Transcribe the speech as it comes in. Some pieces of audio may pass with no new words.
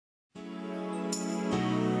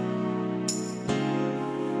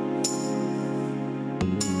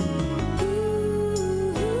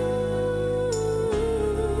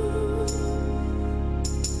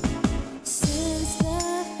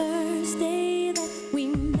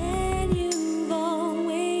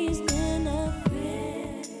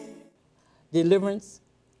Deliverance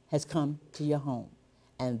has come to your home.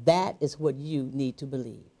 And that is what you need to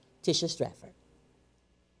believe. Tisha Stratford.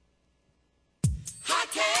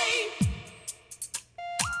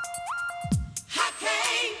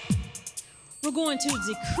 We're going to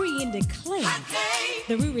decree and declare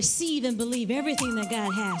that we receive and believe everything that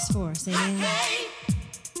God has for us. Amen.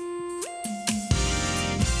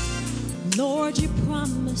 Lord, you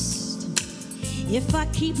promised if I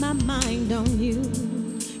keep my mind on you,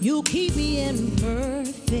 you'll keep me in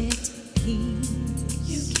perfect peace.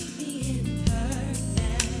 You keep me in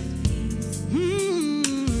perfect peace.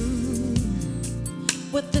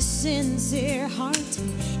 With a sincere heart,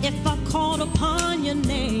 if I call upon your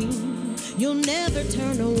name, you'll never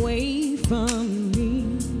turn away from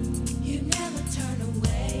me. You never turn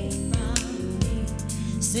away from me.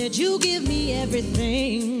 Said you give me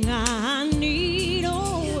everything I need.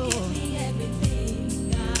 Oh, you give me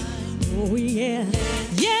everything I need. Oh yeah.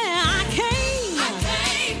 Yeah, I came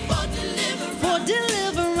for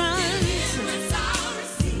deliverance. I'll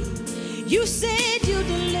receive. You said you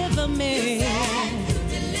deliver me.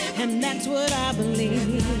 And that's what I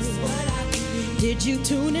believe. Did you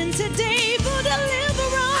tune in today for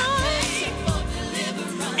deliverance?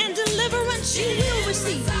 And deliverance you will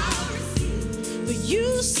receive. But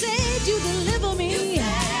you said you deliver me.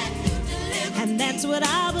 And that's what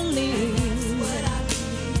I believe.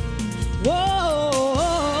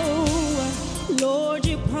 Whoa, Lord,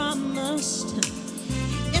 you promised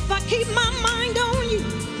if I keep my mind on you,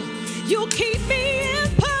 you'll keep me in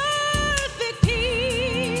perfect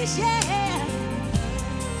peace. Yeah.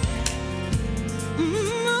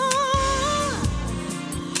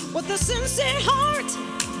 With a sincere heart,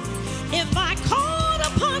 if I called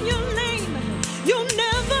upon your name, you'll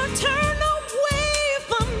never turn away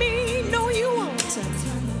from me. No, you won't.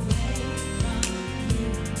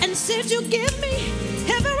 And said you give me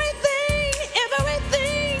everything,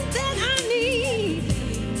 everything that I need.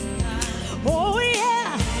 Oh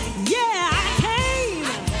yeah, yeah, I came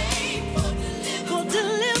for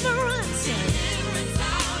deliverance.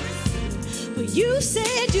 But you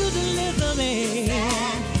said you deliver me.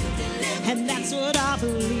 And that's what I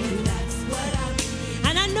believe.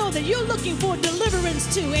 And I know that you're looking for deliverance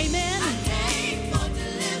too. Amen.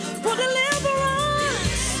 For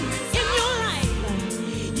deliverance in your life.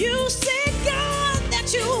 You said, God,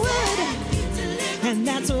 that you would. And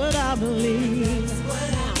that's what I believe.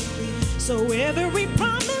 So every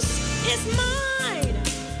promise is mine.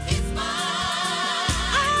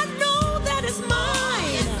 I know that it's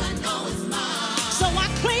mine. So I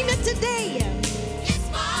claim it today.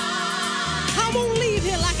 I won't leave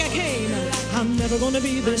here like I came. I'm never gonna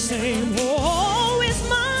be the same. Oh, it's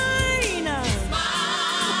mine.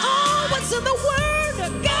 Oh, what's in the Word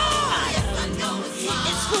of God?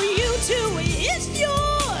 It's for you too. It's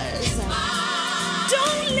yours.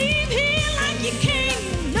 Don't leave here like you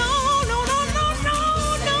came. No, no, no, no, no,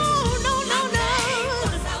 no, no, no, no.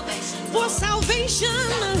 For salvation,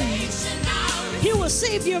 you will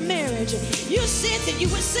save your marriage. You said that you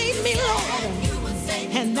would save me, Lord.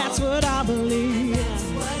 And that's what I believe.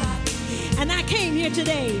 And I came here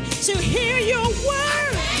today to hear your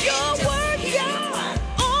word, God.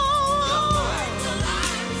 Oh,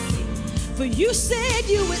 for you said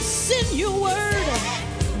you would send your word.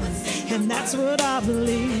 And that's what I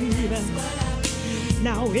believe.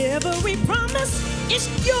 Now every promise is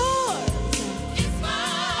yours.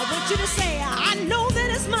 I want you to say, I know that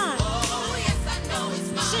it's mine.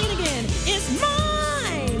 Say it again. It's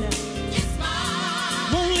mine.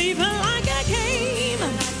 Won't leave her like I came.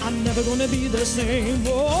 I'm never gonna be the same.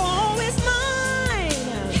 Oh, it's mine.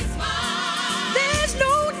 There's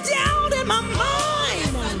no doubt in my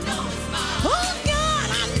mind. Oh God,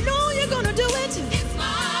 I know you're gonna do it.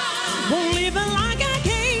 Won't leave her like I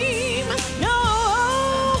came. No.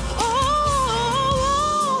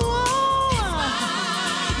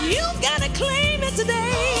 You've gotta claim it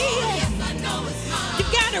today.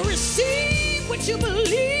 You've gotta receive what you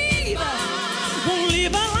believe. Won't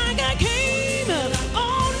leave her like I came.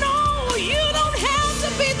 Oh no, you don't have to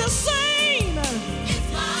be the same.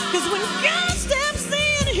 Cause when God steps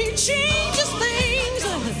in, He changes things.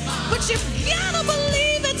 But you've gotta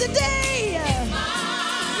believe it today.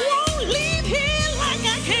 Won't leave here like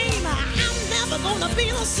I came. I'm never gonna be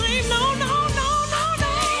the same. No, no, no, no,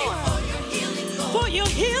 no. For your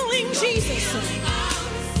healing, Jesus.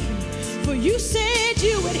 For you said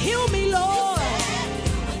you would heal me, Lord.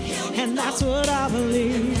 And that's what I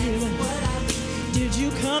believe. Did you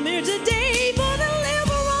come here today for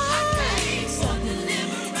deliverance?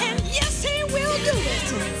 And yes, He will do it.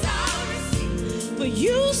 For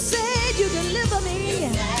you said you deliver me.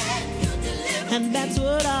 And that's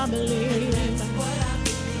what I believe.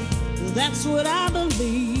 That's what I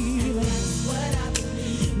believe.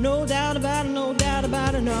 No doubt about it, no doubt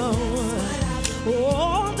about it, no.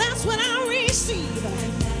 Oh, that's what I receive.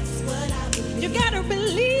 You gotta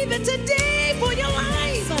believe it today for your